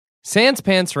Sans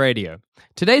Pants Radio.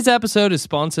 Today's episode is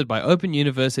sponsored by Open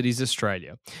Universities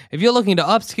Australia. If you're looking to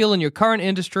upskill in your current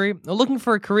industry or looking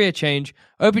for a career change,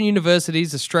 Open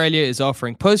Universities Australia is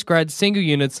offering postgrad single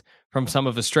units from some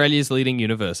of Australia's leading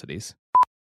universities.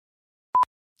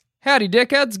 Howdy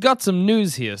dickheads, got some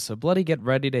news here, so bloody get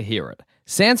ready to hear it.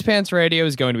 Sans Pants Radio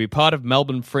is going to be part of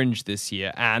Melbourne Fringe this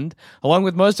year, and, along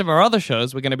with most of our other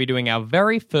shows, we're going to be doing our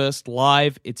very first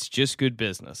live It's Just Good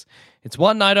Business. It's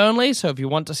one night only, so if you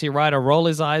want to see Ryder roll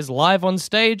his eyes live on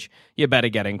stage, you better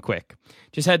get in quick.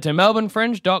 Just head to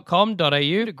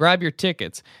melbournefringe.com.au to grab your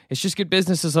tickets. It's Just Good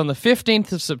Business is on the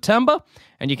 15th of September,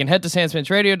 and you can head to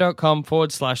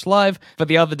sanspantsradio.com/live for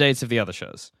the other dates of the other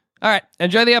shows. All right,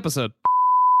 enjoy the episode.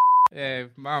 Yeah,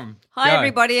 Mum. Hi,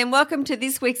 everybody, and welcome to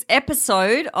this week's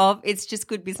episode of It's Just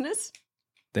Good Business.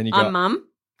 Then you I'm Mum.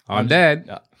 I'm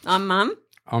Dad. I'm Mum.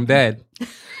 I'm Dad.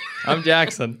 I'm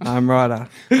Jackson. I'm Ryder.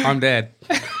 I'm Dad.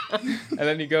 And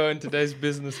then you go in today's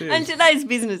business is. And today's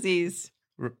business is...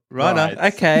 Ryder.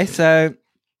 Right. Okay, so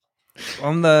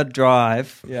on the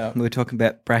drive, Yeah. we were talking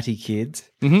about bratty kids,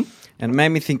 Mhm. and it made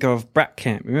me think of Brat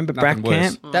Camp. Remember Nothing Brat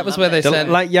worse. Camp? That was where they sent...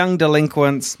 Like young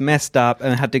delinquents messed up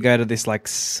and had to go to this like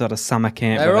sort of summer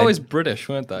camp. They where were always British,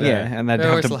 weren't they? yeah, and they'd They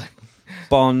were have to always like,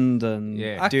 bond and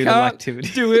Yeah. do little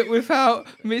activities. do it without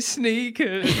me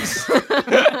sneakers.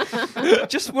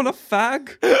 Just want a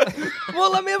fag.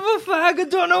 Well, let me have a fag. I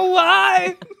don't know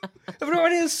why.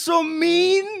 Everyone is so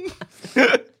mean.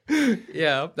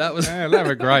 Yeah, that was... Yeah, they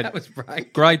were great. That was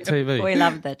right. Great TV. We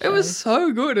loved that show. It was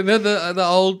so good. And then the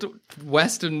old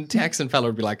Western Texan fella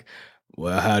would be like,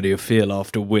 well, how do you feel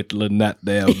after whittling that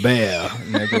there bear?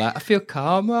 And they'd be like, I feel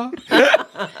calmer.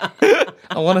 I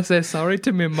want to say sorry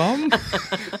to my mum.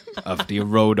 After you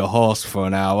rode a horse for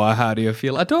an hour, how do you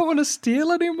feel? I don't want to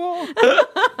steal anymore.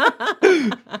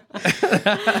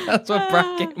 That's what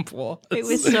Brat Camp was. It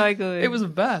was so good. It was the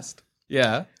best.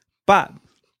 Yeah. But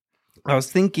I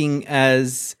was thinking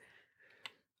as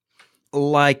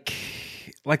like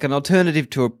an alternative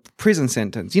to a prison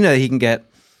sentence. You know, you can get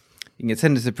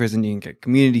sentenced to prison, you can get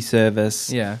community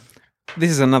service. Yeah.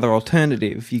 This is another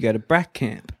alternative. You go to Brat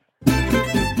Camp.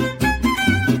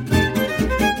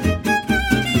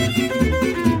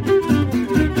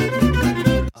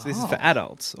 So this is for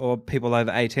adults or people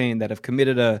over 18 that have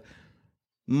committed a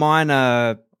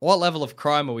minor... What level of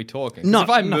crime are we talking? 'Cause Not- if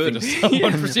I nothing. murder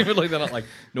someone, presumably they're not like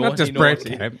naughty, Not just Brat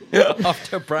naughty. Camp.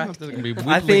 After Brat. It's going to be I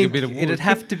whittling a think bit of wood. it'd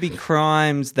have to be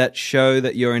crimes that show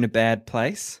that you're in a bad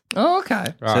place. Oh, okay.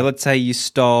 Right. So let's say you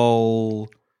stole,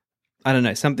 I don't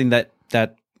know, something that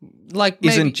Like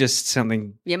isn't maybe, just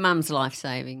something, Your mum's life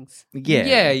savings.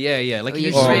 yeah. Like Or you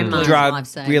your just or grandma's drug, life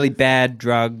savings. really bad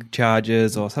drug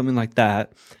charges or something like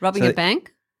that. Robbing So- a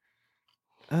bank?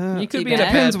 You could Too be in a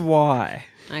bad. Depends bad. why.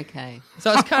 Okay.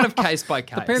 So it's kind of case by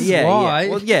case. Depends. Yeah, why? yeah.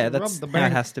 Well, yeah, Rob that's the how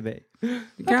bank. it has to be. You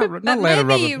can't, But not allowed to maybe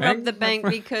rob a you bank. robbed the bank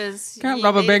because Can't you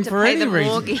rob a needed bank to for pay any the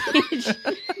reason. mortgage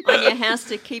on your house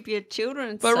to keep your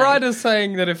children But safe. Ryder's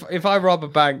saying that if I rob a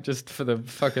bank just for the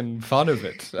fucking fun of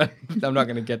it, I'm not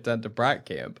going to get down to Brat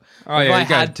Camp. Oh, if yeah, I you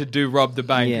go- had to rob the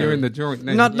bank, Yeah. You're in the joint.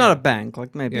 then. Not a bank,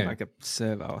 like maybe Yeah. like a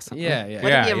servo or something. yeah. What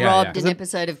Yeah, if you yeah, robbed yeah. an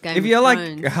episode of Game If of you're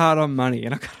Thrones? like hard on money,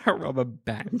 you're not going to rob a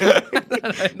bank.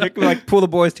 You can like pull the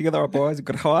boys together, oh boys, we've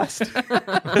got a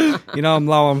heist. You know, I'm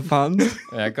low on funds.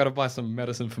 Yeah, I got to buy some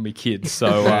medicine for me kids.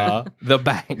 So the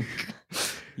bank.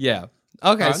 Yeah.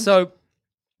 Okay. Fine. So.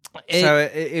 So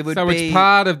it would So be... it's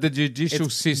part of the judicial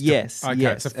it's- system. Yes, Okay,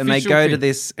 yes. it's And they official go to thing.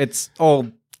 this, it's all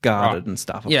guarded Right. and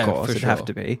stuff, of Yeah, course. for It'd sure. have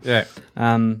to be. Yeah.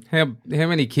 How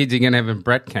many kids are you going to have in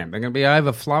Brat Camp? They're going to be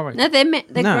overflowing. No, they're No,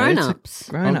 it's grown-ups.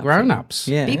 Grown-ups. Grown-ups.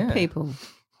 Yeah. Big people.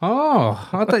 Oh,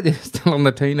 I thought you were still on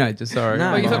the teenager. Sorry.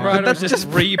 No. Well, you thought But Ryder was that's just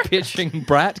re-pitching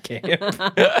Brat Camp.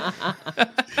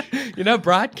 You know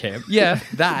Brat Camp? Yeah,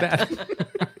 that.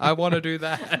 I want to do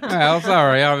that. Well,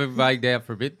 sorry, I've been vagued out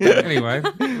for a bit. But anyway,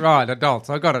 right, adults,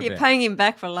 I got it You're now. paying him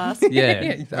back for last. Yeah,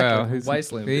 exactly. well, he's-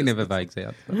 Wasteland he never business.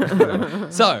 vagues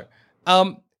out. So,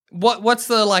 what's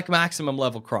the like maximum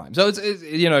level crime? So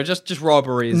it's just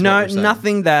robbery. Is what No, we're saying.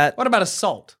 nothing that... What about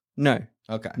assault? No.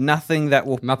 Okay. Nothing that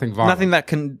will... Nothing violent. Nothing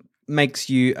that makes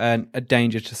you a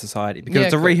danger to society. Because Yeah,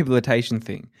 it's a cool. rehabilitation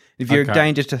thing. If you're Okay. a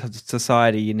danger to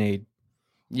society, you need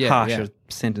Yeah. harsher yeah.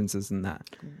 sentences than that.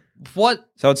 What?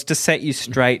 So it's to set you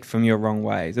straight from your wrong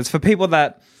ways. It's for people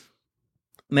that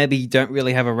maybe don't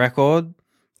really have a record,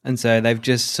 and so they've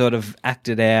just sort of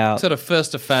acted out Sort of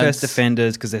first offense. first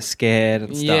offenders because they're scared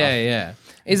and stuff. Yeah, yeah.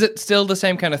 Is it still the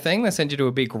same kind of thing? They send you to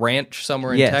a big ranch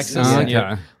somewhere in Yes. Texas Oh, and you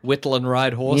okay. whittle and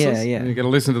ride horses? Yeah, yeah. You got to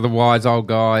listen to the wise old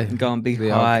guy. Go on big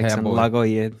the old hikes and cowboy. lug all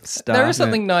your stuff. There is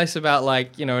something nice about,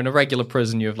 like, you know, in a regular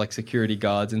prison, you have like security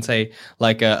guards, and say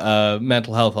like a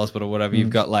mental health hospital or whatever, you've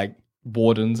got like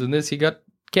wardens, and this you got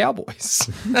cowboys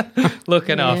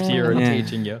looking after you and Yeah.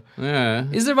 teaching you. Yeah.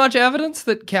 Is there much evidence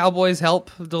that cowboys help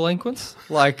delinquents?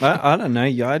 Like, I don't know.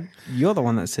 You're the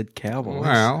one that said cowboys.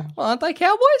 Well, aren't they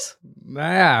cowboys?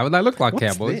 yeah, they look like What's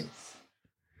cowboys. this?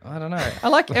 I don't know. I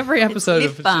like every episode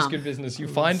lip of It's balm. Just Good Business. You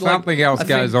find Something else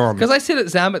goes on. Because I sit at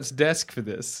Zamet's desk for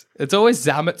this. It's always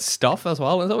Zamet's stuff as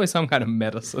well. There's always some kind of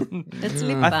medicine. It's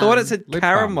lip I thought it said Lip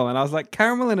caramel, and I was like,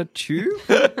 caramel in a tube?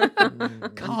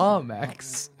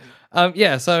 Carmax.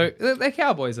 Yeah, so they're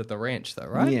cowboys at the ranch, though,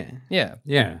 right? Yeah. Yeah.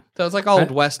 Yeah. So it's like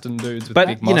old Western dudes with But,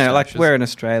 big you know, like mustaches. we're in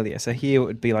Australia, so here it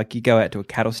would be like you go out to a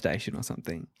cattle station or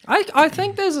something. I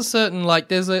think there's a certain, like,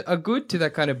 there's a good to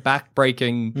that kind of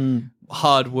back-breaking,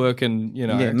 hard-working, you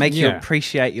know. Yeah, make you Yeah.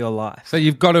 appreciate your life. So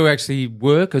you've got to actually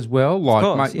work as well, like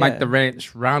course, make yeah. the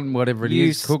ranch run, whatever it is,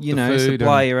 Use, cook you the know, food.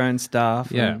 supply and- your own stuff.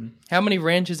 Yeah. and- How many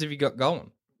ranches have you got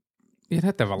going? You'd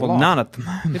have to have a well, lot. none at the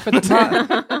moment. If it's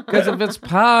because if it's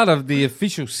part of the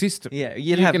official system, Yeah,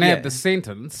 you you'd can yeah. have the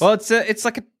sentence. Well, it's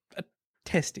like a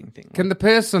testing thing. Can the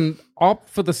person opt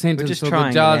for the sentence, just or the trying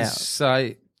it judge out.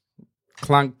 say,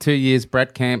 "Clunk 2 years,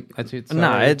 Brat camp"? That's it. No,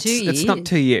 sorry. it's not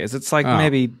 2 years. It's like Oh.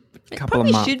 maybe a couple of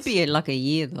Probably months. should be like a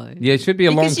year though. Yeah, it should be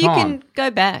a long because you time. can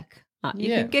go back. You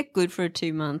Yeah. can get good for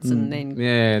 2 months and then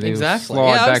Yeah, they'll Exactly. Slide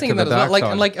Yeah, I back was thinking to that the as well. dark Like,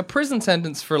 side. and like a prison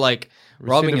sentence for like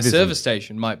robbing a Recidivism. service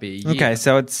station might be a year. Okay,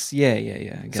 so it's yeah. I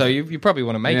get So it. you probably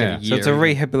want to make Yeah. it a year. So it's a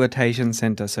rehabilitation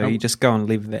center. So you just go and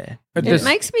live there. But it this-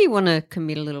 makes me want to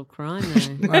commit a little crime though.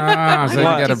 so you What?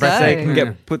 got a So Brat So you you can get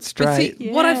put But straight. see,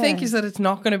 what I Yeah. think is that it's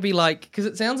not going to be like, because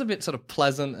it sounds a bit sort of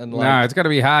pleasant and like. No, it's got to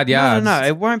be hard no, yards. no,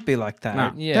 it won't be like that.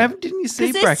 No. Yeah. Didn't you see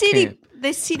Because Brat Camp?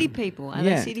 they're city people. Are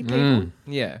Yeah. they city people?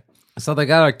 Yeah. So they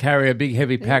got to carry a big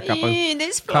heavy pack up. Yeah,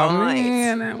 there's Come flies.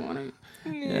 in, I wanna-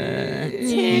 Yeah, that's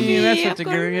what you're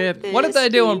going to get. What did they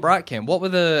do on Brat Camp? What were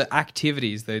the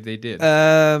activities they did?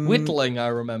 Whittling, I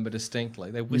remember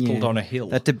distinctly. They whittled yeah. on a hill.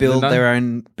 They had to build No. their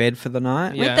own bed for the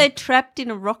night. Yeah. Weren't they trapped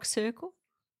in a rock circle?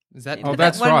 Is that? Oh, But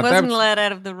that's that one right. wasn't That's- allowed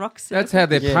out of the rock circle. That's how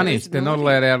they're Yeah. punished. They're not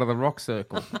allowed out of the rock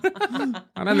circle.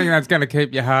 I don't think that's going to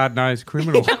keep your hard-nosed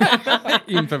criminal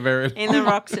in for very long. in the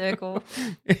rock circle.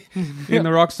 In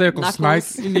the rock circle, Knuckles.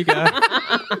 snake. In you go.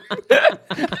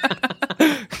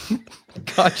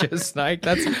 Gotcha, Snake.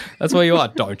 That's where you are.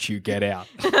 Don't you get out.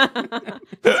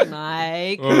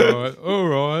 Snake. All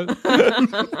right.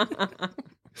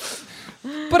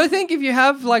 But I think if you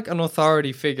have like an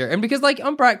authority figure, and because like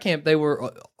on Brat Camp they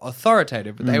were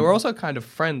authoritative, but they were also kind of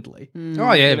friendly.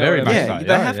 Oh yeah, very what much I Yeah, so.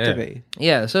 they Oh, have yeah. to be.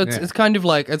 Yeah, so Yeah. it's kind of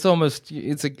like it's almost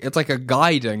it's like a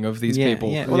guiding of these Yeah,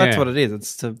 people. yeah. Well, that's Yeah. what it is.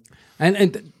 It's to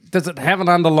And does it have an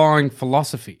underlying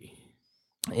philosophy,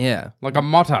 Yeah. like a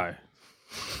motto?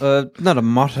 not a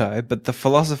motto, but the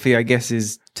philosophy, I guess,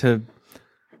 is to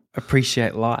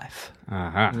appreciate life,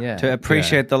 Uh-huh. Yeah. to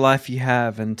appreciate the life you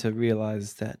have, and to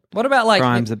realize that What about like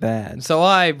crimes are bad. So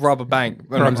I rob a bank.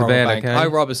 well, not Crimes are rob a bad, bank. okay. I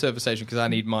rob a service station because I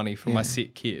need money for my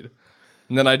sick kid.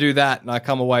 And then I do that and I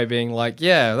come away being like,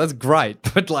 yeah, that's great.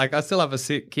 But like, I still have a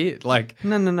sick kid. Like,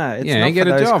 No. It's Yeah, not you get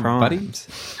for a those job, buddy. crimes.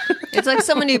 It's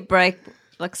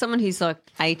like someone who's like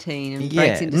 18 and Yeah,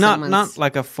 breaks into not someone's...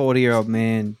 like a 40-year-old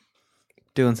man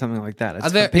doing something like that. It's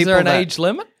is there for people an that- age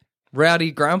limit?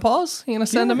 Rowdy grandpas? You going to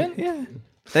send them in? Yeah,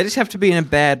 they just have to be in a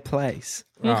bad place.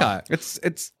 Okay. It's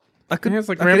I could, Yeah, it's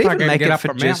like I could grandpa even can make get it up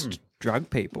for a just mountain. drug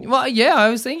people. Well, yeah, I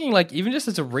was thinking like even just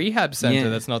as a rehab center, Yeah.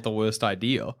 that's not the worst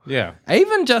idea. Yeah.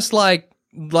 Even just like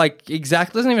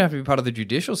exactly doesn't even have to be part of the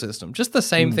judicial system. Just the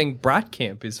same thing Brat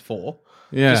Camp is for.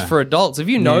 Yeah. Just for adults. If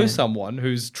you know Yeah. someone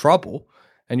who's trouble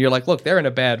and you're like, look, they're in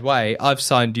a bad way, I've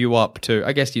signed you up to.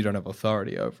 I guess you don't have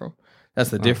authority over them. That's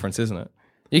the difference, isn't it?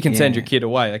 You can send Yeah. your kid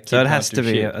away. That So kid it has can't to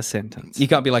do be shit. a sentence. You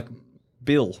can't be like,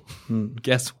 Bill,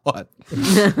 guess what?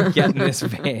 Get in this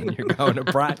van. You're going to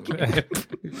Brat Camp.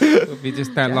 If you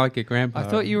just don't like your grandpa. I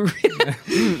thought you were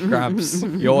Gramps,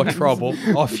 your trouble.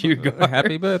 Off you go.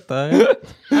 Happy birthday.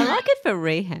 I like it for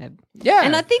rehab. Yeah.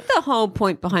 And I think the whole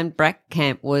point behind Brat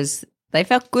Camp was they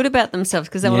felt good about themselves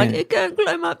because they were Yeah. like, go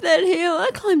climb up that hill. I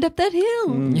climbed up that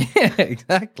hill. Yeah,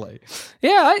 exactly.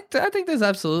 Yeah, I think there's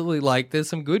absolutely like there's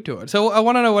some good to it. So I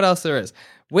want to know what else there is.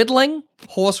 Whittling,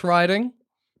 horse riding,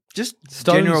 Just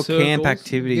Stone general camp circles.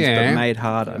 activities, Yeah. but made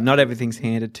harder. Not everything's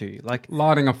handed to you. Like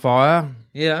Lighting a fire.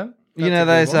 yeah. You know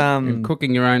those And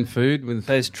cooking your own food with.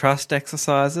 those trust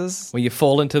exercises? Where you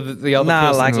fall into the other No,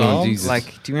 person's like arms? Jesus.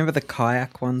 like. Do you remember the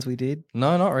kayak ones we did?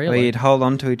 No, not Where really. you'd hold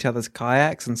on to each other's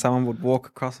kayaks and someone would walk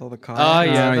across all the kayaks. Oh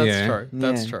yeah, Oh, that's yeah. true.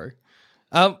 That's Yeah. true.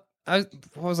 What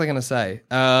was I going to say?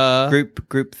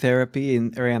 Group therapy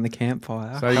around the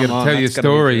campfire. So you Come got on, to tell your that's gotta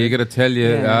be story. good. You got to tell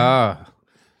your. Yeah.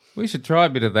 We should try a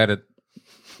bit of that at.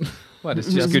 What?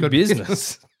 It's just good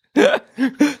business. A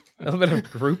little bit of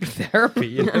group therapy.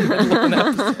 You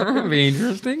know, That'd be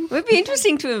interesting. It would be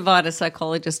interesting to invite a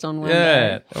psychologist on one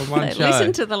Yeah, day. on one Like, show.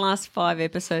 listen to the last 5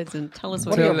 episodes and tell us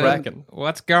what do you you Tell reckon. reckon?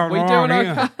 What's going We on doing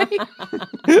here?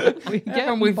 okay? We How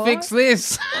can we fix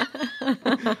this?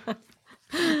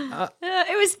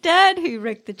 It was Dad who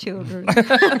wrecked the children.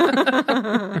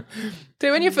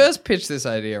 Dude, when you first pitched this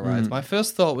idea, right, my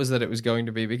first thought was that it was going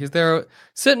to be because there are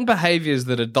certain behaviors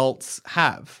that adults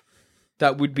have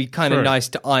that would be kind of True. nice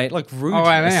to iron, like rudeness,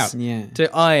 iron out. Yeah.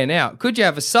 to iron out. Could you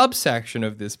have a subsection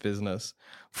of this business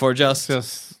for just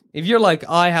if you're like,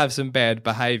 I have some bad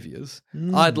behaviors,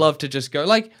 I'd love to just go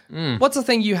like, what's the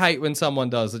thing you hate when someone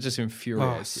does that just Oh,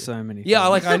 infuriates you? so many. Yeah, things.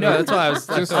 like I know. That's why I was.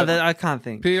 Just- I can't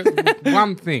think.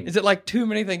 One thing. is it like too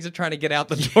many things are trying to get out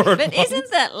the door? But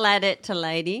isn't that ladette to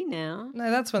lady now?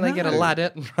 No, that's when they get a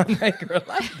ladette and try and make her a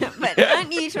ladette. But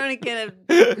aren't you trying to get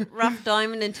a rough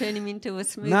diamond and turn him into a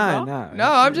smooth No, rock? no, No,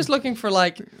 I'm just looking for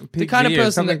like the Pig's kind of ear,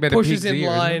 person something that about a pushes pig's in ear,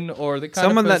 isn't line, or the kind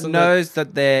Someone of that person knows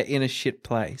that they're in a shit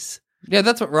place. Yeah,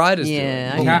 that's what Ryder's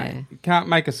Yeah, doing. okay. Can't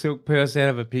make a silk purse out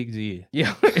of a pig's ear.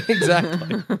 Yeah,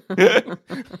 exactly.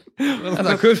 That's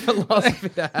a good philosophy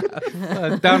to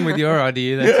have. Done with your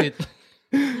idea. That's it.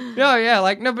 No, yeah,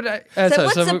 like no, but So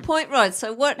what's the point, Rod?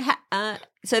 So what?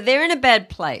 So they're in a bad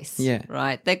place. Yeah.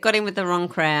 Right. They got in with the wrong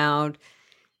crowd.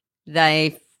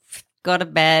 They've got a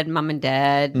bad mum and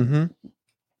dad. Mm-hmm.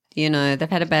 You know, they've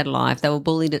had a bad life. They were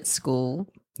bullied at school.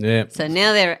 Yeah. So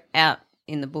now they're out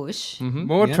in the bush.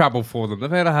 More trouble for them. They've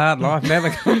had a hard life. Now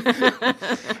they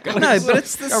No, but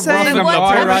it's the Go same. rough So them what's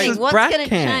up. happening? What's Brat going to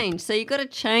camp. change? So you've got to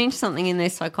change something in their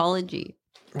psychology.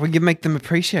 Well, you make them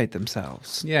appreciate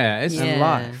themselves. Yeah, it's Yeah.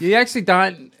 life. You actually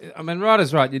don't. I mean,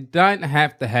 Ryder's right. You don't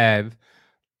have to have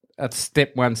a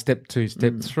step 1, step 2,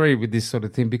 step 3 with this sort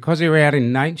of thing because you're out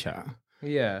in nature.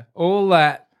 Yeah, All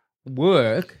that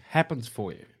work happens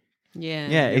for you. Yeah.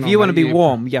 Yeah, if know, you want to mate, be you-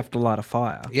 warm, you have to light a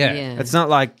fire. Yeah. Yeah. It's not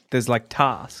like there's like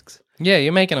tasks. yeah,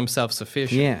 you're making them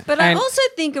self-sufficient. Yeah. But I And- also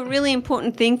think a really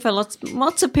important thing for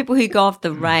lots of people who go off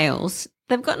the rails,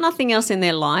 they've got nothing else in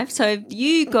their life. So if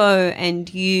you go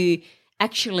and you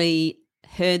actually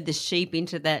herd the sheep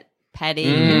into that paddy,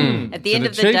 and at the It's end an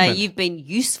of the day, achievement. you've been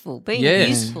useful. Being Yeah.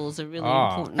 useful is a really Oh,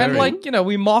 important And thing. like, you know,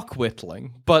 we mock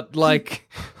whittling, but like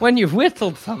when you've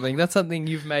whittled something, that's something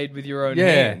you've made with your own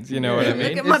Yeah. hands. You know what I mean?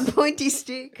 Look at my pointy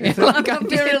stick. like I'm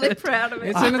really proud of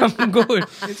it. I'm good.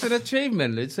 It's an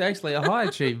achievement. It's actually a high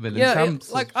achievement. Yeah, in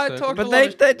some like I circles. talked a But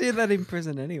lot they do that in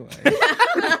prison anyway.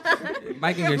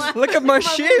 making a Look at my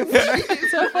shift.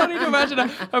 It's so funny to imagine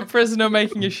a prisoner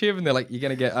making a shiv and they're like, you're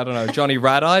going to get, I don't know, Johnny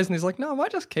Rat Eyes. And he's like, no, I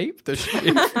might just keep the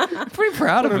shiv. I'm pretty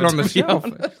proud put of it on the to be shelf.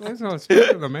 honest. That's not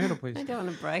stick on the mantelpiece. I don't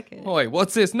want to break it. Wait,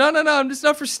 what's this? No, I'm just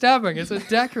not for stabbing. It's a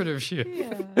decorative shiv.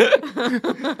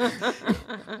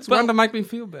 It's one to make me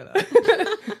feel better.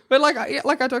 But like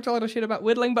I talked a lot of shit about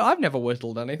whittling, but I've never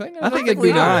whittled anything. I think don't it'd be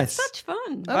know. nice. Such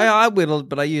fun. I whittled,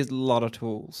 but I used a lot of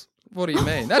tools. What do you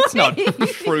mean? That's not true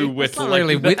It's not whittling.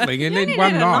 really whittling. You You need need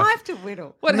one a knife. knife to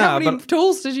whittle. What? No, How many but-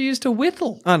 tools did you use to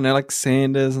whittle? I don't know, like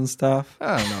sanders and stuff.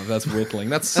 I don't know. That's whittling.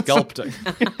 That's sculpting.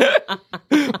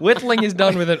 Whittling is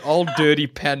done with an old dirty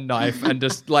pen knife and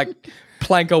just like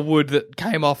plank of wood that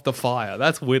came off the fire.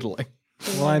 That's whittling.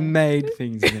 Well, I made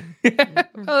things in it.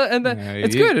 And then Yeah,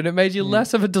 it's you- good, and it made you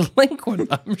less of a delinquent.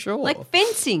 I'm sure. Like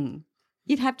fencing.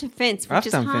 You'd have to fence, which I've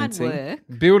is done hard fencing. work.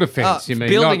 Build a fence, you mean?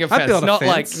 building not, a fence, built a not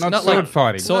fence. like Not sword like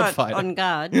fighting. Sword Right, fighting. on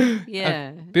guard.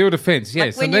 Yeah. Build a fence,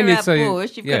 yes. Like when and then you're it's out a,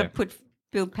 bush, you've yeah. got to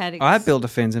build paddocks. I built a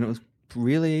fence and it was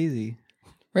really easy.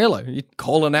 Really? You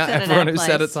calling out Set it everyone out who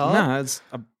said place. it's hard? No, it's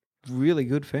a really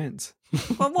good fence.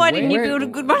 Well, why didn't you Where- build a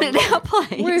good one at our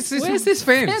place? Where's this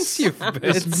Fence you've built?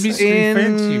 This mystery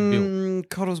fence you built. in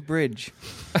Cottle's Bridge.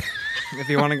 If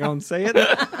you want to go and see it.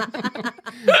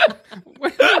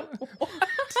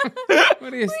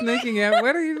 What are you sneaking out?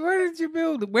 Where did you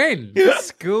build it? When?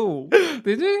 School.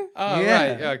 Did you? Oh, Yeah.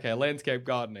 right. Okay, landscape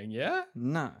gardening, yeah?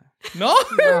 No. No?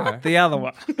 No. The other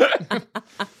one. The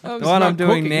It's one not I'm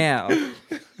doing cooking. now.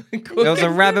 There was a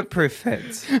rabbit-proof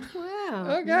fence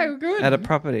Wow. Okay, good. at a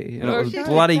property, and it was Okay.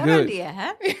 bloody That under good. your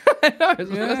hat.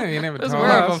 Yeah, you never That's told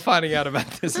where I'm us. finding out about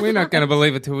this. We're not going to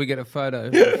believe it till we get a photo.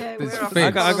 Yeah, This we're off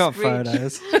fence. the I got Bridge.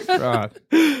 photos. Right.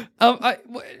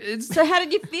 It's So how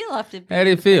did you feel after? How do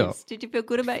you feel? Did you feel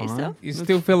good about yourself, You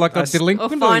still feel like a or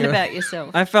delinquent? fine you- about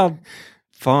yourself? I felt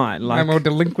fine. No Like, more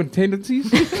delinquent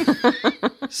tendencies?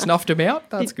 snuffed him out.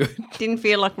 That's good. Didn't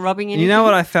feel like robbing anything. you know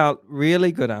what I felt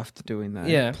really good after doing that?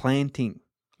 Yeah. Planting.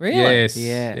 Really? Yes.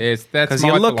 Yeah. Yes. That's Because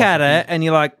my you look at philosophy. it and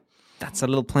you're like, that's a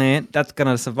little plant. That's going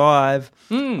to survive.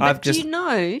 I've Do just... you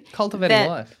know Cultivating that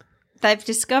life. they've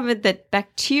discovered that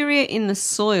bacteria in the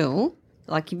soil,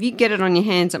 like if you get it on your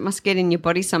hands, it must get in your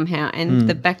body somehow, and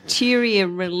the bacteria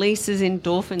releases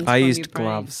endorphins. I from used your brain.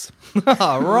 gloves. Oh,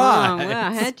 Oh, right.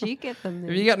 wow, how'd you get them then?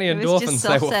 Have you got any It was just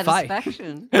endorphins? They were fake.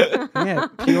 self-satisfaction.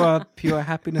 Yeah, pure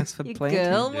happiness for You planting.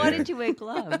 girl, why did you wear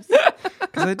gloves?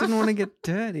 Because I didn't want to get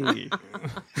dirty.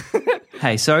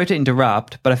 Hey, sorry to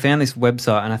interrupt, but I found this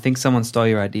website and I think someone stole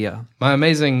your idea. My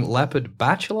amazing leopard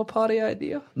bachelor party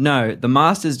idea? No, the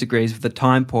master's degrees for the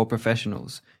time-poor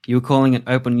professionals. You were calling it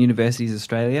Open Universities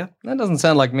Australia? That doesn't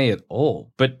sound like me at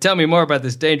all. But tell me more about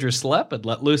this dangerous leopard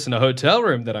let loose in a hotel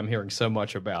room that I'm hearing so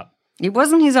much about. It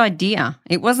wasn't his idea.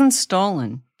 It wasn't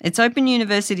stolen. It's Open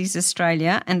Universities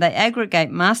Australia, and they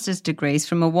aggregate master's degrees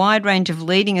from a wide range of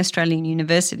leading Australian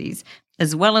universities,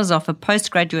 as well as offer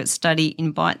postgraduate study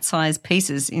in bite-sized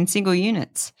pieces in single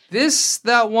units.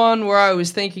 That one where I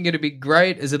was thinking it'd be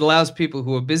great as it allows people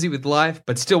who are busy with life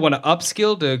but still want to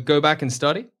upskill to go back and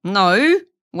study? No.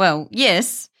 Well,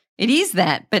 yes, it is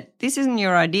that, but this isn't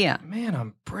your idea. Man,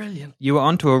 I'm brilliant. You were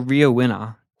onto a real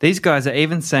winner. These guys are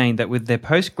even saying that with their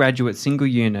postgraduate single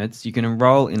units, you can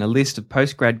enrol in a list of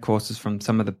postgrad courses from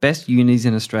some of the best unis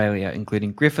in Australia,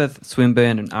 including Griffith,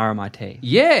 Swinburne and RMIT.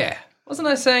 Yeah. Wasn't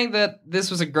I saying that this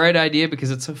was a great idea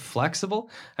because it's so flexible?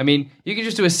 I mean, you could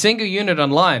just do a single unit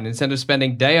online instead of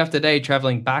spending day after day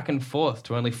traveling back and forth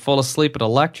to only fall asleep at a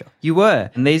lecture. You were,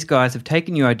 and these guys have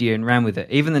taken your idea and ran with it.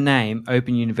 Even the name,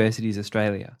 Open Universities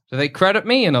Australia. Do they credit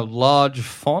me in a large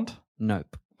font?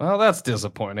 Nope. Well, that's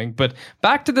disappointing. But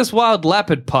back to this wild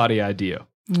leopard party idea.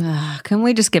 Can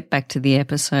we just get back to the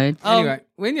episode? Anyway,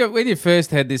 when you first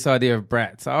had this idea of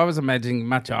brats, I was imagining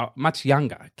much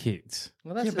younger kids.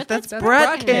 Well, That's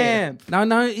Brat Camp.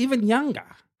 No, even younger.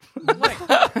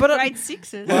 But Grade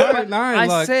sixes. No, I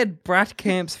like said Brat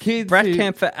Camp's Kids Brat who-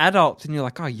 Camp for adults, and you're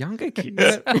like, oh, younger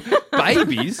kids.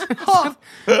 babies.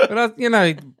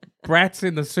 but brats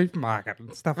in the supermarket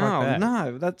and stuff like Oh that.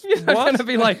 no, that's You're going to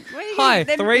be like, hi,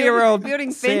 Them 3-year-old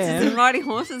building Sam. fences and riding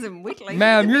horses and whittling.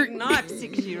 Ma'am, With a you're- big knife,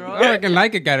 6-year-old. I reckon they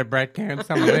could go to brat camp.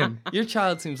 Some of them. your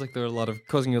child seems like they're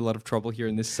causing you a lot of trouble here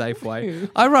in this safe way.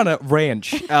 I run a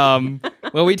ranch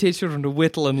where we teach children to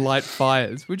whittle and light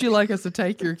fires. Would you like us to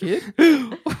take your kid?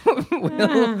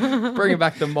 We'll bring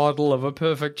back the model of a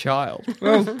perfect child.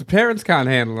 Well, the parents can't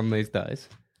handle them these days.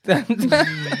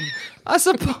 I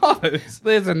suppose.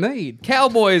 There's a need.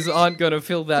 Cowboys aren't going to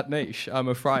fill that niche, I'm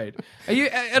afraid. Are you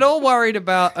at all worried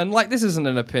about, and like this isn't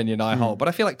an opinion I hold, but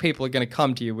I feel like people are going to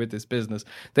come to you with this business,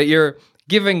 that you're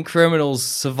giving criminals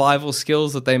survival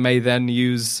skills that they may then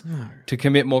use to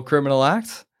commit more criminal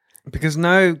acts? Because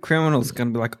no criminal's going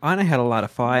to be like, I know how to light a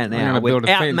fire now gonna build a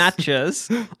without fence." matches.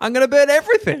 I'm going to burn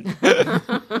everything.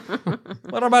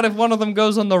 What about if one of them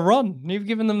goes on the run? You've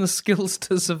given them the skills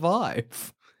to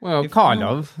survive. Well, kind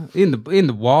of in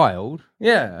the wild.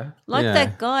 Yeah. Like Yeah.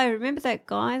 that guy. Remember that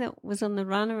guy that was on the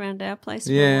run around our place?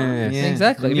 for a Yeah. while?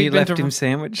 Exactly. And If you you'd been left to- him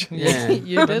sandwich. Yeah,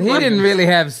 You but did he like didn't him. really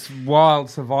have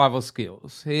wild survival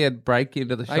skills. He had break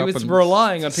into the shop. He was and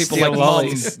relying on people steal like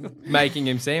lollies. Mom making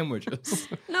him sandwiches.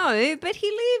 No, but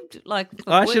he lived like.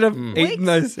 for I should have weeks. eaten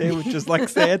those sandwiches like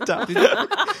Santa. Be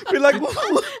like,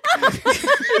 look, He's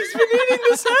been eating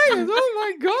the same. Oh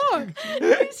my god. He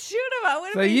should have. I would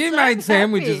have So been you so made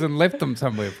sandwiches happy. and left them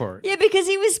somewhere for it. Yeah, because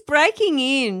he was breaking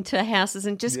into houses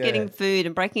and just getting food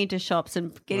and breaking into shops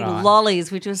and getting Right.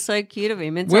 lollies, which was so cute of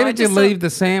him. And so Where I did you just leave the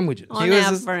sandwiches? on was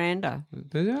our just- veranda?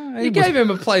 Did you? You gave him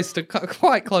a place to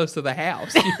quite close to the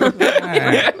house. But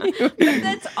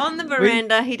that's on the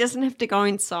veranda. He doesn't have to go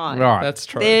inside. Right. That's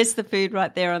true. There's the food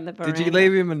right there on the veranda. did you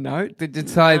leave him a note? Did you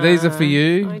say these are for I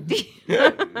you? did.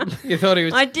 You thought he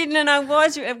was. I didn't, and I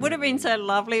was. It would have been so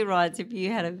lovely, rides, if you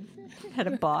had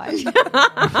a bite.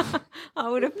 I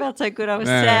would have felt so good. I was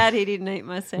Yeah. sad he didn't eat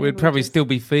my sandwich. We'd probably still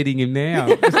be feeding him now.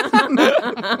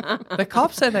 The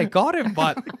cops said they got him,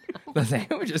 but the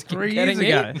sandwiches keep 3 getting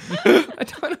years ago. in. I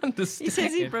don't understand. He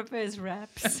says he prefers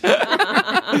wraps.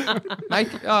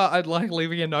 I'd like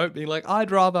leaving a note being like,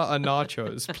 I'd rather a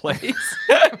nachos, please.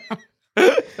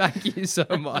 Thank you so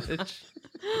much.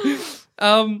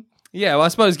 Yeah, well, I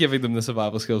suppose giving them the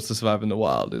survival skills to survive in the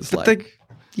wild is like,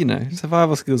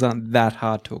 Survival skills aren't that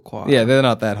hard to acquire. yeah, they're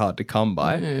not that hard to come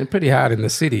by. Yeah, pretty hard in the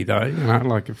city, though.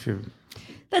 Like if you.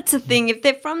 That's the thing. If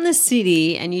they're from the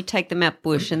city and you take them out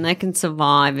bush and they can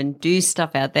survive and do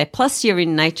stuff out there, plus you're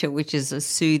in nature, which is a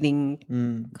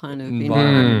soothing kind of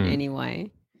environment anyway.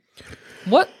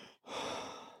 What?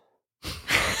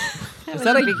 Is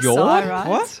that a big yawn? sigh, right?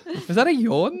 What? Was that a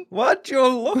yawn? What? Your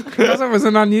look? Because it was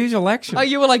an unusual action. Oh,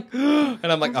 you were like, and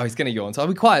I'm like, oh, he's going to yawn. So I'll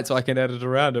be quiet so I can edit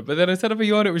around it. But then instead of a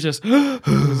yawn, it was just, It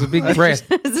was a big breath.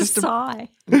 It's a sigh.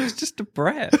 It's just a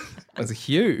breath. it was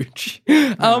huge.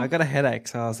 I got a headache,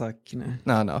 so I was like,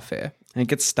 No, fair. and it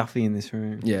gets stuffy in this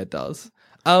room. Yeah, it does.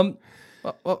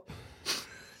 What?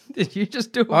 Did you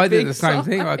just do a I big did the same sigh?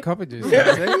 thing. I copied you.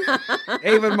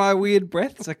 Even my weird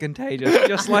breaths are contagious,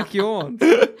 just like yours.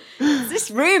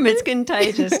 This room is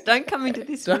contagious. Don't come into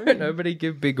this Don't room. nobody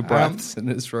give big breaths in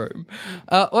this room.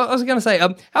 What I was going to say,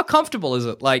 how comfortable is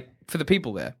it, like, for the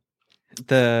people there?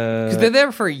 Because they're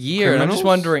there for a year, and I'm just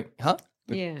criminals? wondering, huh?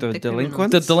 Yeah, the criminals.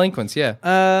 delinquents? The delinquents, yeah.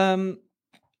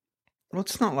 Well,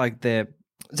 it's not like they're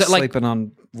Is it like- sleeping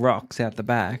on rocks out the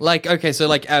back. Like, okay, so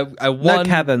like a No one...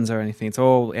 cabins or anything. It's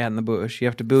all out in the bush. You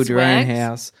have to build your own Swags?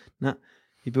 house. No,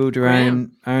 you build your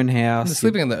own house. They're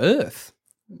sleeping on the earth.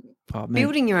 Oh, man.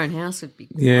 Building your own house would be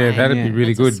great. Yeah, that'd Yeah. be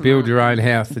really That's a good. Build smart your own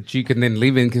house that you can then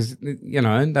live in because,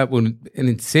 that would an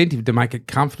incentive to make it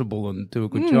comfortable and do a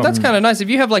good job. That's kind of nice. If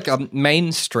you have like a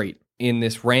main street in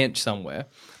this ranch somewhere,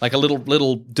 like a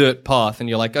little dirt path, and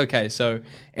you're like, okay, so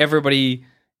everybody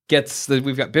gets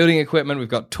we've got building equipment, we've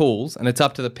got tools, and it's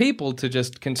up to the people to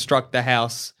just construct the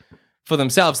house for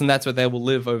themselves, and that's what they will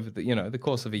live over the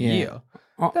course of a year.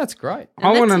 Oh. That's great.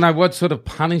 I want to know what sort of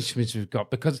punishments we've got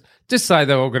because just say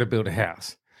they're all going to build a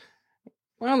house.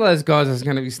 One of those guys is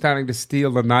going to be starting to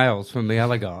steal the nails from the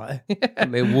other guy,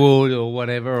 and their wood or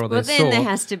whatever, or their Well, then saw. there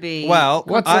has to be. Well,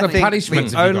 What I sort of think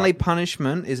punishments the have you only got?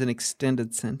 punishment is an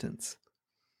extended sentence.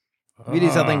 If you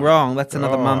do something wrong, that's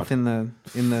another month in the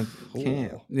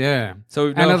camp. Yeah. So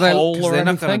And no are they- hole 'Cause or they're not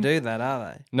anything? going to do that,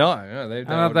 are they? No, they And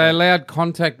are don't. they allowed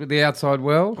contact with the outside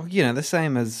world? Well, the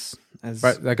same as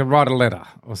But they could write a letter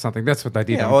or something. That's what they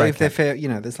did. yeah, on or Brat if they're Cat.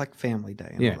 fair, there's like family day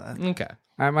and Yeah. all that. Okay.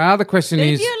 My other question But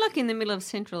if is, you're like in the middle of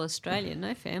Central Australia,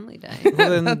 no family day.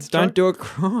 Well, then don't do a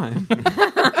crime.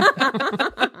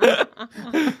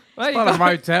 Well, not a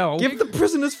motel. Give the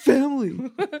prisoners family.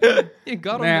 you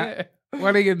got them Now, there.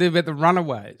 what are you going to do about the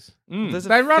runaways? There's a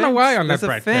They run fence. away on that There's a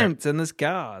Brat Cat. fence and there's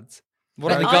guards.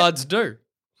 What do the I- guards do?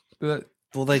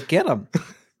 Well, they get them.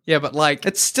 Yeah, but like,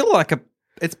 It's still like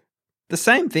it's the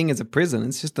same thing as a prison.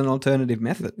 It's just an alternative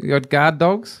method. You got guard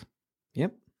dogs?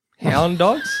 Yep. hound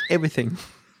dogs. Everything.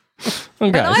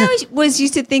 Okay. But I always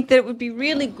used to think that it would be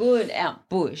really good out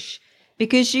bush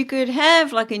because you could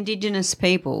have like Indigenous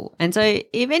people. And so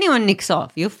if anyone nicks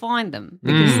off, you'll find them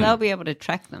because they'll be able to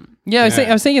track them. Yeah,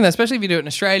 I was thinking that, especially if you do it in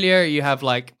Australia, you have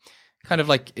like kind of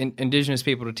like Indigenous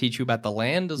people to teach you about the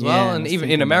land as well. Yeah, I And was even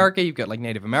thinking in that. America, you've got like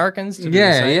Native Americans to do the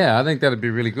Yeah, same. yeah. I think that'd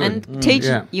be really good. And teach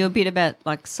yeah. you a bit about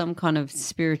like some kind of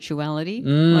spirituality.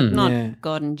 Like not Yeah.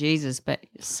 God and Jesus, but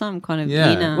some kind of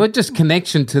Yeah. inner. Well, just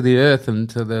connection to the earth and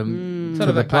to the Sort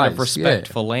of the a kind of place. respect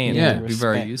Yeah. for land Yeah. would be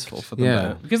very Respect. useful for them.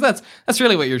 Yeah. Because that's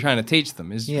really what you're trying to teach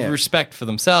them is Yeah. respect for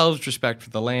themselves, respect for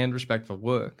the land, respect for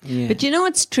work. Yeah. But you know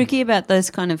what's tricky about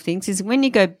those kind of things is when you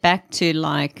go back to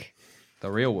like The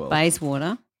real world.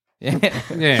 Bayswater. Yeah.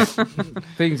 Yeah.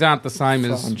 Things aren't the same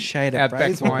as Throwing shade at out back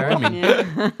Bayswater. Wyoming.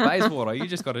 Yeah. Bayswater, you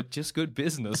just got a just good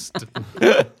business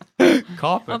to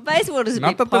cop Well, it. Bayswater's a Not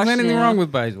bit that there's posh anything now. wrong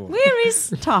with Bayswater. Where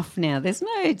is tough now? There's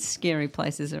no scary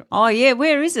places. Oh, yeah.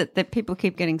 Where is it that people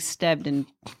keep getting stabbed and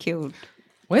killed?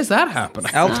 Where's that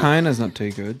happening? Altona's not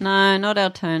too good. No, not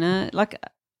Altona. Like,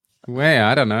 Where?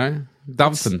 I don't know.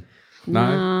 Doveton.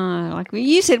 No. no. Like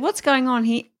you said, what's going on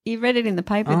here? You read it in the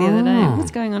paper the other day. Oh. What's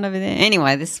going on over there?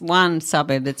 Anyway, this one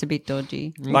suburb that's a bit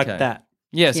dodgy. Like Okay. that.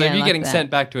 Yeah, so Yeah, if you're like getting that. sent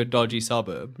back to a dodgy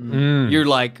suburb, Mm. you're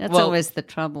like, That's well, always the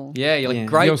trouble. yeah, you're like, Yeah.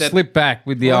 great. You'll that, slip back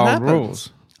with the What old happens? rules.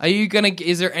 Are you gonna?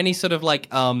 Is there any sort of like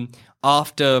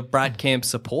after Brat Camp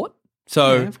support?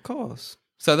 So Yeah, of course.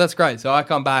 So that's great. So I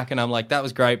come back and I'm like, that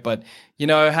was great, but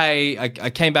hey, I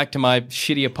came back to my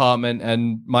shitty apartment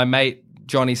and my mate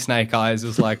Johnny Snake Eyes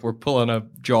was like, we're pulling a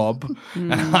job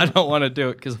and I don't want to do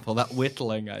it because of all that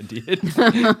whittling I did.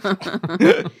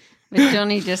 But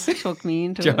Johnny just took me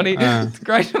into Johnny, it. it's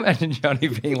great to imagine Johnny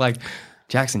being like,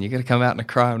 Jackson, you got to come out in a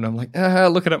crowd. And I'm like,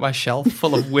 looking at my shelf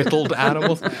full of whittled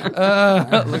animals.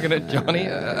 Looking at Johnny.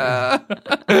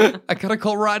 I got to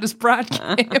call Riders Brat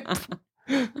Camp.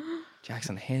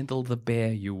 Jackson, handle the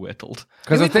bear you whittled.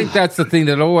 Because I think that's the thing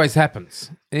that always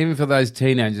happens. Even for those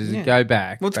teenagers Yeah. who go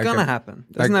back. What's they going to go- happen?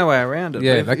 There's they- no way around it.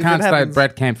 Yeah, But they if can't it stay at happens-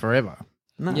 Brat Camp forever.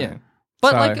 No. Yeah.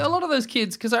 But So- like a lot of those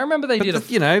kids, because I remember they did a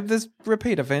You know, there's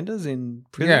repeat offenders in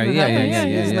prison. Yeah, It yeah, happens. yeah,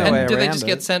 yeah, There's yeah. no way And do they around just it.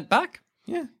 get sent back?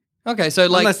 Yeah. Okay, so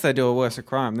like, Unless they do a worse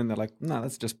crime, then they're like, no,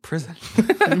 that's just prison.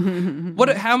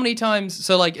 how many times?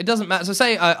 So like, it doesn't matter. So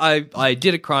say I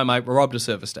did a crime, I robbed a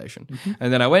service station,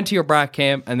 and then I went to your brat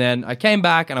camp, and then I came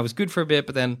back and I was good for a bit,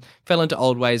 but then fell into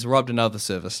old ways, robbed another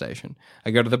service station.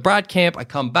 I go to the brat camp, I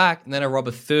come back, and then I rob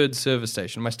a third service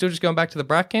station. Am I still just going back to the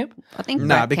brat camp? I think No,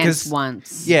 Brat because- Camp's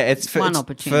once. Yeah, it's for, one it's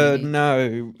opportunity. for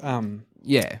no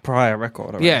Yeah. prior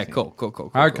record. Or Yeah. anything.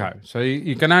 Cool. Okay, so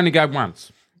you can only go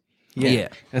once. Yeah.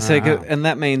 And so, and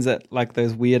that means that like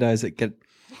those weirdos that get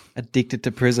addicted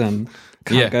to prison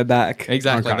can't go back.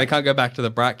 Exactly. Okay. They can't go back to the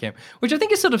brat camp, which I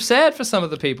think is sort of sad for some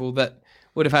of the people that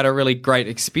would have had a really great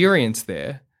experience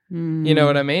there. You know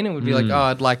what I mean? And would be like, oh,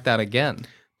 I'd like that again.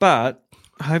 But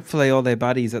hopefully, all their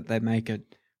buddies that they make at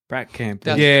brat camp.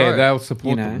 That's Yeah, true. they'll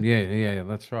support You know. them. Yeah,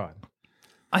 that's right.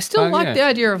 I still like yeah. the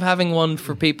idea of having one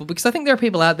for people because I think there are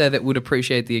people out there that would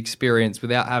appreciate the experience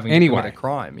without having to Anyway. commit a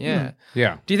crime. Yeah.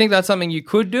 Yeah. Do you think that's something you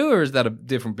could do, or is that a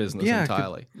different business Yeah,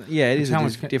 entirely? Yeah, it is a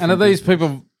Challenge- different. And are these business.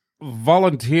 people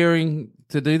volunteering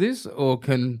to do this, or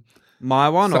can my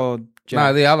one So- or no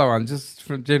Jack? the other one just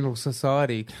from general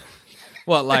society?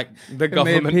 What, like the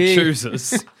government pig.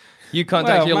 chooses? You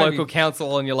contact Well, your maybe- local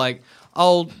council and you're like,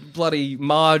 old bloody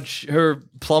Marge, her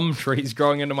plum tree's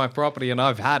growing into my property and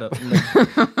I've had it. And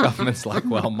the government's like,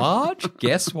 well, Marge,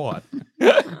 guess what?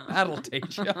 That'll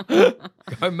teach you.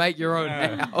 Go make your own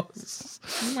house.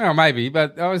 Well, maybe,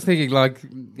 but I was thinking like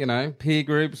peer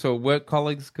groups or work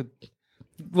colleagues could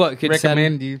What could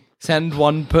recommend you. send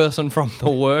one person from the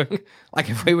work? Like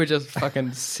if we were just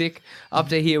fucking sick up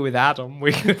to here with Adam,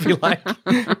 we could be like,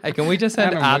 hey, can we just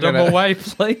send Adam, Adam, we're gonna- away,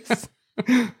 please?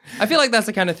 I feel like that's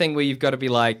the kind of thing where you've got to be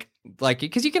like,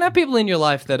 because you can have people in your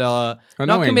life that are not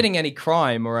Annoying. committing any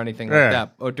crime or anything like Yeah.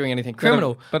 that, or doing anything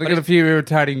criminal. But I get a few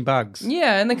irritating bugs.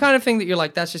 Yeah, and the kind of thing that you're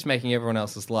like, that's just making everyone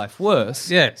else's life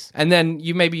worse. Yes. And then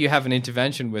you have an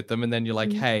intervention with them, and then you're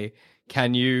like, hey,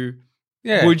 can you?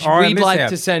 Yeah. We'd iron this like out.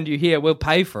 to send you here. We'll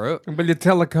pay for it. Will you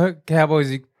tell the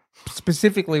Cowboys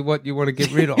specifically what you want to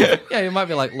get rid of? Yeah, you might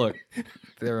be like, look,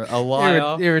 they're a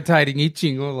liar. Irritating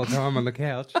itching all the time on the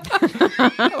couch.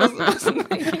 I wasn't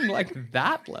thinking like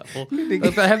that level.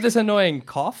 But they have this annoying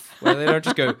cough where they don't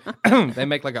just go, they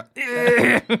make like a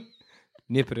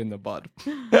nip it in the bud.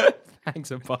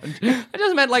 Thanks a bunch. I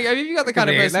just meant like, if you got the kind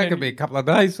of person. That could be a couple of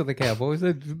days for the Cowboys.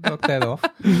 They'd knock that off.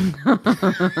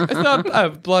 It's not a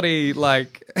bloody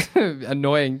like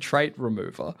annoying trait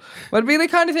remover. But it'd be the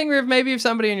kind of thing where if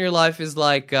somebody in your life is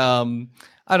like, I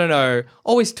don't know,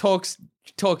 always talks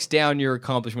down your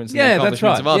accomplishments and Yeah, the that's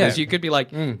accomplishments of right, others, yeah. you could be like,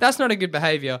 that's not a good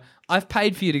behavior. I've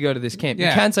paid for you to go to this camp. You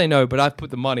Yeah. can say no, but I've put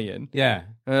the money in. Yeah.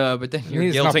 But then you're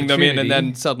Here's an guilting them in, and opportunity.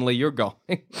 then suddenly you're gone.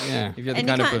 Yeah. If you're the And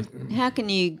kind you of can't, person. how can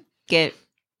you get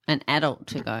an adult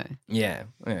to go? Yeah,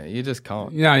 you just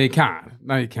can't. No, you can't.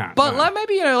 No, you can't. But no. like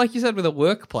maybe like you said with a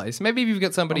workplace, maybe if you've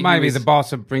got somebody Or maybe who the is,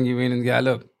 boss will bring you in and go,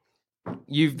 look,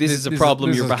 this is a this- problem.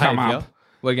 this Your has come behaviour. up.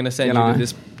 We're going to send You you know.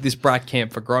 to this brat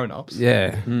camp for grown-ups.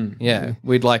 yeah, Yeah,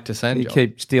 we'd like to send you you.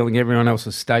 keep stealing everyone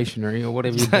else's stationery or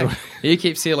whatever you do. You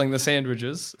keep stealing the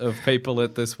sandwiches of people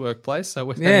at this workplace. So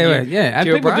we're Yeah, sending you and to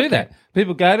your people brat do that. camp.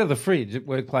 People go to the fridge at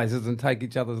workplaces and take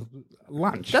each other's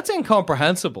lunch. That's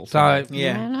incomprehensible. to so me.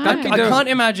 Yeah. I know. I can't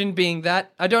imagine being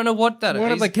that. I don't know what that is.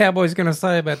 what are the Cowboys going to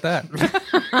say about that?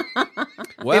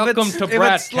 Welcome to if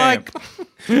brat it's camp.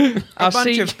 like I'll a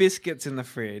bunch see- of biscuits in the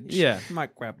fridge. Yeah. You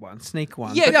might grab one, sneak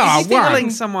one. Yeah, but no, you're stealing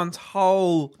one. someone's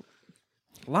whole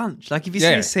lunch. Like if you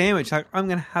see Yeah. a sandwich, like I'm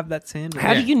going to have that sandwich.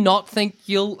 How do you not think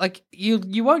you'll like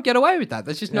you won't get away with that?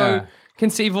 There's just no Yeah.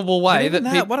 conceivable But way even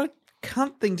that that, peop- what a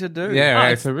cunt thing to do. yeah,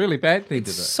 Oh, it's a really bad thing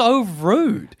to do. so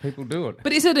rude. People do it.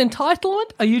 But is it entitlement?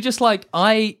 Are you just like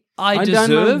I don't deserve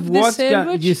know this what's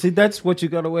sandwich? you see, that's what you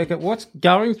got to work out. What's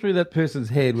going through that person's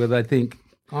head where they think,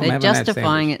 I'm They're having that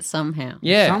justifying sandwich. it somehow.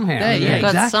 yeah, Somehow, Yeah, yeah. They've got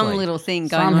exactly. some little thing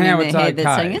going Somehow on in it's their head that's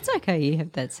okay. saying, it's okay, you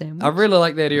have that sandwich. I really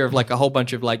like the idea of like a whole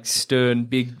bunch of like stern,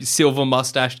 big, silver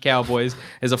mustached cowboys.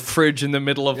 There's a fridge in the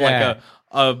middle of Yeah. like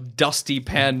a dusty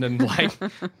pen and like,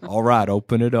 all right,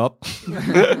 open it up.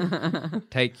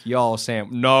 Take y'all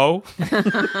sandwich. No.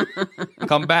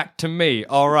 Come back to me.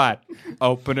 All right,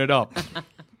 open it up.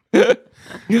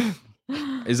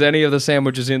 Is any of the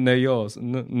sandwiches in there yours?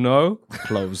 No?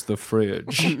 Close the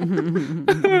fridge.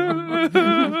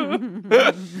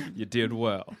 You did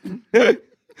well. It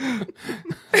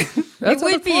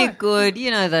would be a good,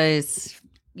 those,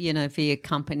 for your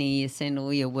company, you send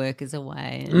all your workers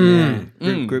away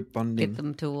and Group bonding. get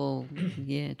them to all,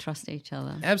 trust each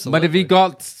other. Absolutely. But have you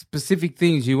got specific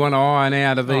things you want to iron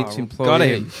out of each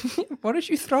employee? Why did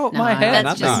you throw at No, my head?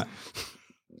 that's just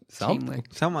Something. teamwork.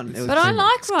 Someone. But I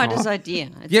like Ryder's idea.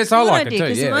 It's Yes, a I good like it idea, too.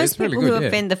 'cause Yeah, most it's really people good, who yeah.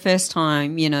 offend the first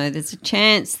time, there's a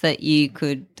chance that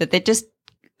they're just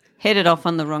headed off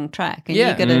on the wrong track, and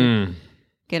Yeah. you got to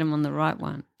get them on the right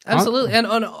one. Absolutely. And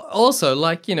also,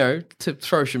 to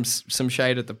throw some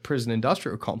shade at the prison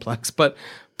industrial complex, but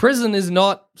prison is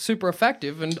not super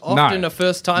effective, and often a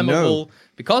first timer will,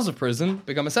 because of prison,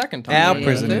 become a second timer. Our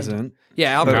prison isn't.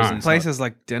 Yeah, our But prison. places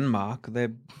like Denmark,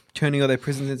 they're turning all their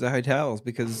prisons into hotels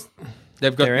because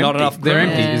They've got they're not empty. enough They're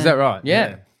criminals. empty. Is that right?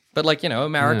 Yeah. But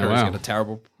America Yeah, has wow. got a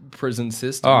terrible prison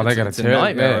system. Oh, they got it's a a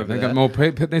nightmare Yeah, over they there. got more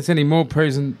people. They're sending more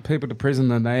people to prison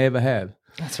than they ever have.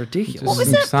 That's ridiculous. What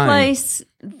was It's that insane. place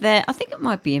that I think it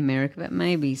might be America, but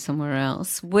maybe somewhere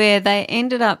else, where they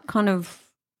ended up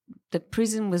the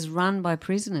prison was run by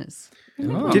prisoners.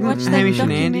 Didn't watch that Hamish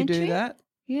and Andy do documentary? that?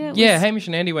 Yeah, it Yeah, was- Hamish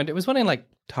and Andy went. It was one in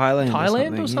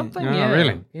Thailand or something. Yeah. Oh, Yeah,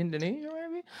 really? Indonesia,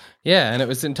 maybe. Yeah, and it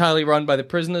was entirely run by the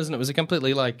prisoners, and it was a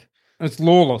completely It's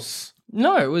lawless.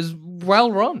 no, it was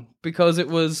well run because it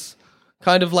was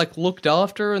kind of looked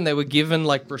after, and they were given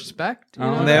respect. You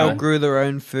know? And they all grew their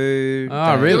own food.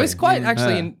 Oh, It really? was quite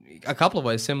actually Yeah. in a couple of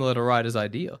ways similar to Ryder's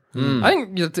idea. I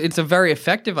think it's a very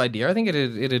effective idea. I think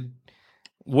it'd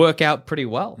work out pretty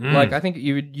well. I think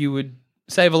you would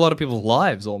save a lot of people's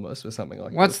lives almost with something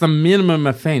like What's the minimum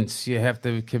offence you have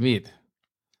to commit?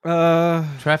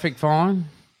 Traffic fine?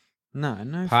 No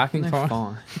Parking no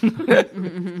fine?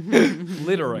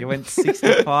 littering. You went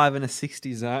 65 in a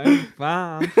 60 zone.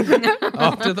 Farm.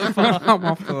 after the farm. I'm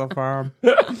off to the farm.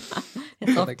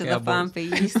 it's off to the farm for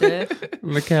you, sir.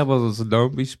 The cowboys said,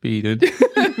 don't be speeding.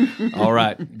 All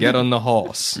right, get on the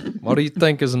horse. What do you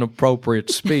think is an appropriate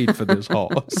speed for this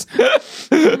horse?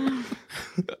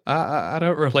 I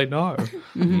don't really know.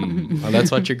 Well,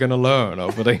 that's what you're going to learn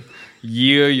over the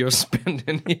year you're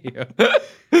spending here.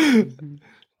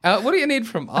 What do you need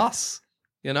from us?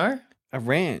 A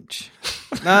ranch.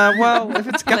 Well, if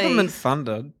it's government Please.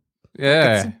 funded.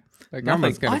 Yeah. The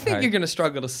government's I going to think pay. you're going to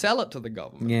struggle to sell it to the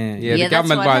government. Yeah. Yeah, Yeah, the that's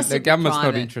government why it won't. has to The be government's not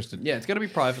private. interested. Yeah, it's got to be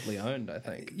privately owned, I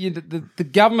think. The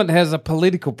government has a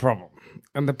political problem.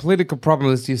 And the political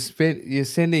problem is you're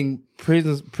sending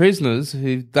prisoners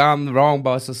who've done wrong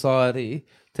by society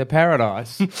to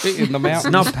paradise in the mountains.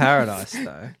 It's not paradise,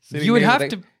 though. Sitting You would there have with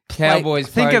to the Cowboys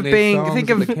think playing of their being- songs think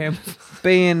at of- the camp.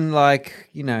 Being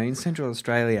in Central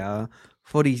Australia,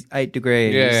 48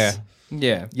 degrees. Yeah.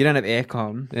 Yeah. You don't have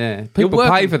aircon. Yeah, people pay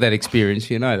working- for that experience.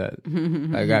 You know that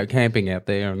they go camping out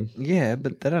there, and Yeah,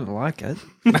 but they don't like it.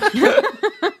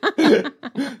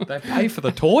 They pay for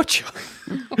the torture.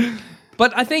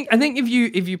 But I think if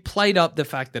you played up the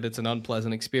fact that it's an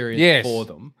unpleasant experience yes, for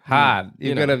them, hard. you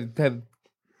You've know. got to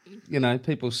have,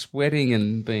 people sweating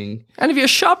and being. and if you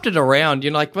shopped it around,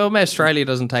 you're like, well, Australia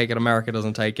doesn't take it, America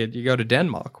doesn't take it. You go to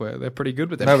Denmark where they're pretty good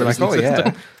with their They'll be like, prison oh, yeah.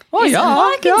 system. Oh It's yeah,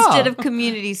 like yeah. instead of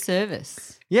community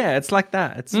service. Yeah, it's like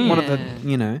that. It's one of the,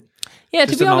 Yeah, to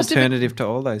just be an honest, alternative to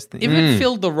all those things. if it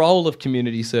filled the role of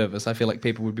community service, I feel like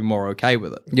people would be more okay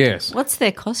with it. Yes, What's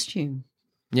their costume?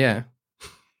 Yeah.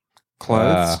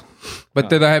 Clothes. but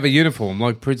do they have a uniform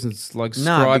like prisons, like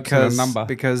No, stripes and a number?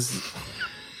 because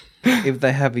if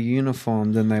they have a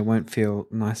uniform, then they won't feel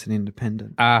nice and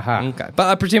independent. Aha. Okay.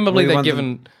 But presumably We they're want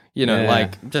given,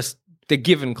 Yeah. they're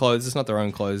given clothes. It's not their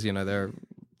own clothes, they're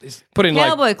put in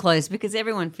Cowboy clothes, because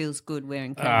everyone feels good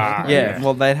wearing cowboy clothes. Yeah,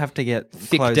 well, they'd have to get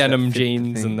thick clothes that denim fit the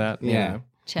jeans thing. and that. Yeah.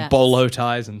 Chaps. Bolo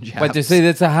ties and chaps. But you see,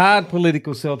 that's a hard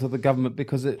political sell to the government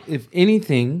because if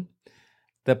anything,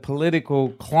 the political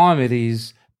climate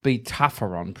is be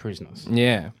tougher on prisoners.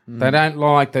 Yeah. They don't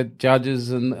like that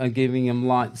judges are giving them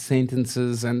light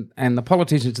sentences, and the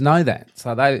politicians know that.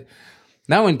 So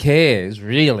no one cares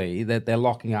really that they're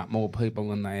locking up more people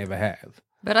than they ever have.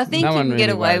 But I think No you one can get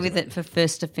really away worries with it for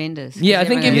first offenders. Yeah, I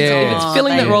think if Everyone it's, goes, if it's "Oh,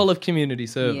 filling they- that role of community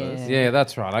service. Yeah. Yeah,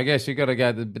 that's right. I guess you got to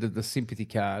go the bit of the sympathy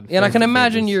card. Yeah, and I can First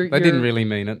imagine offenders. you're- They didn't you're- really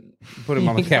mean it. Put him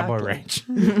on a cowboy ranch.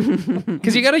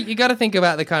 Because you gotta think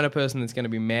about the kind of person that's going to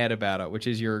be mad about it, which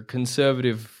is your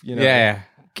conservative, Yeah.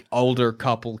 older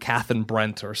couple, Kath and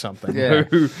Brent or something, Yeah.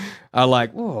 who are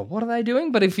like, whoa, what are they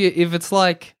doing? But if it's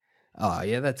like, Oh,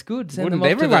 yeah, that's good. Send them Wouldn't off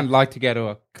to everyone the- like to go to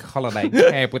a holiday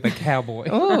camp with a cowboy?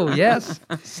 Oh, yes.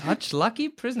 Such lucky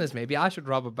prisoners. Maybe I should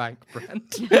rob a bank,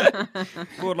 Brent.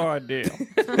 Good idea.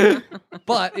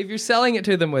 But if you're selling it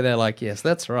to them where they're like, yes,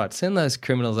 that's right, send those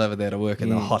criminals over there to work in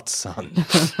the hot sun.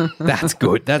 That's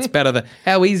good. That's better than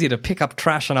how easy to pick up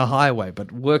trash on a highway,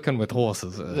 but working with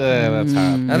horses. Yeah, that's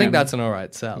hard. I think that's an all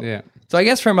right sell. Yeah. So I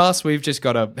guess from us, we've just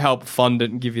got to help fund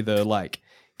it and give you the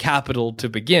capital to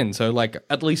begin. So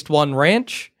at least one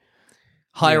ranch,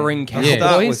 hiring Start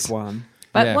cowboys. with one.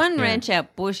 But Yeah, one yeah. ranch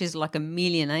out bush is like 1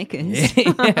 million acres.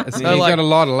 Yeah, so Yeah, he's got a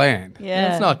lot of land.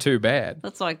 Yeah. it's not too bad.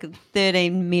 That's like a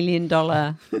 $13 million.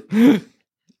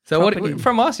 So Property.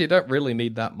 from us, you don't really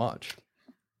need that much.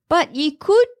 But we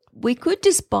could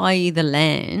just buy you the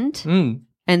land Mm.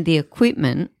 and the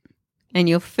equipment, and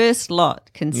your first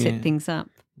lot can set things up.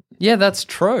 Yeah, that's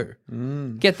true.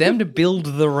 Get them to build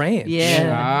the ranch.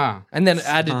 Yeah. Ah. And then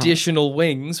add additional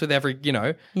wings with every,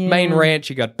 main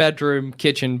ranch. You got bedroom,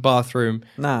 kitchen, bathroom,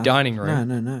 No. dining room.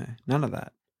 No. None of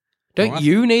that. Don't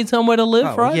you need somewhere to live,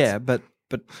 Oh, right? yeah, but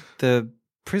the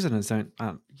prisoners don't,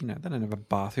 they don't have a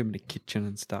bathroom and a kitchen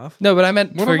and stuff. No, but I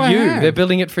meant What for do they you. have? They're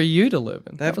building it for you to live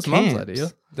in. They That have was Mum's camps.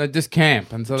 idea. They just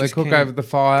camp, and so Just they cook camp. over the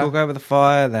fire. Cook over the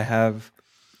fire. They have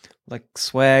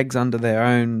swags under their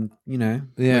own,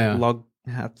 Yeah. log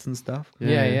hats and stuff.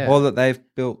 Yeah. Or that they've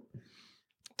built.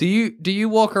 Do you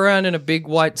walk around in a big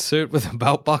white suit with a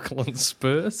belt buckle and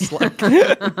spurs? Like,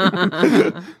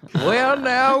 well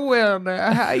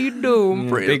now, how you doing,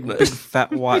 Big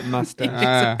fat white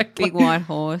mustache. Big white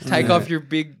horse. Take off your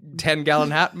big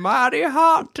 10-gallon hat. Mighty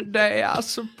hot today, I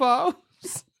suppose.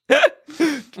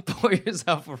 Pour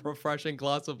yourself a refreshing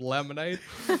glass of lemonade.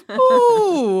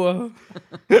 Ooh.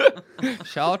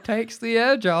 Sure takes the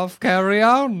edge off. Carry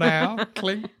on now.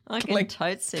 Clink. I can clink.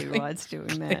 totes see rides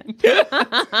doing that.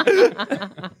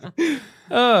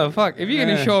 Oh, fuck. If you can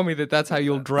assure me that that's how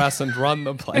you'll dress and run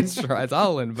the place, right,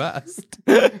 I'll invest.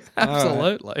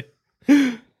 Absolutely.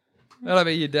 What about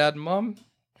your dad and mum?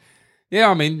 Yeah,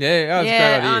 I mean, that's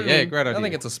Yeah, a great idea. I mean, Yeah, great idea. I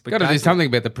think it's a Got to spectacular. do something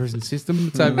about the prison system.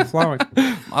 It's overflowing.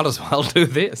 Might as well do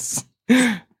this.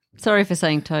 Sorry for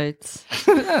saying totes.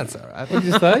 That's all right. What'd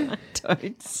you say?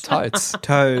 Totes. Totes.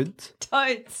 Toads.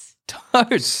 Totes.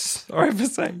 Totes. Sorry for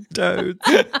saying toads.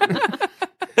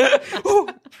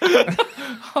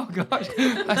 Oh, gosh.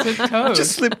 I said toes.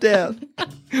 Just slipped out.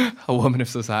 A woman of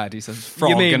society says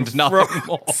frog mean and nothing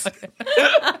more.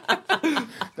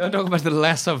 Don't talk about the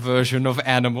lesser version of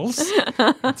animals.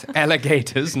 It's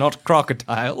alligators, not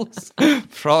crocodiles.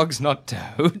 Frogs, not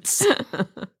toads.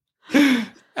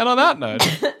 And on that note,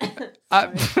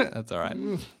 that's all right.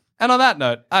 And on that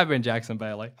note, I've been Jackson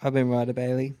Bailey. I've been Ryder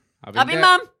Bailey. I'll be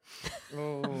mum.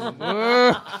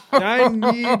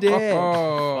 Don't you dare.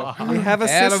 Oh, We have a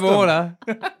out system. of order.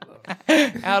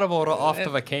 Out of order, off to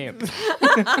the camp.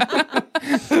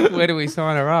 Where do we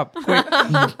sign her up? Quick.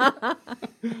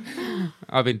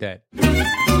 I've been dead.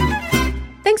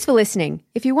 Thanks for listening.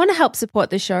 If you want to help support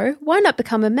the show, why not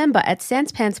become a member at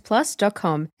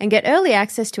sanspantsplus.com and get early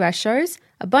access to our shows,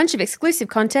 a bunch of exclusive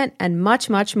content, and much,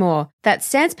 much more.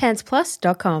 That's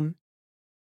sanspantsplus.com.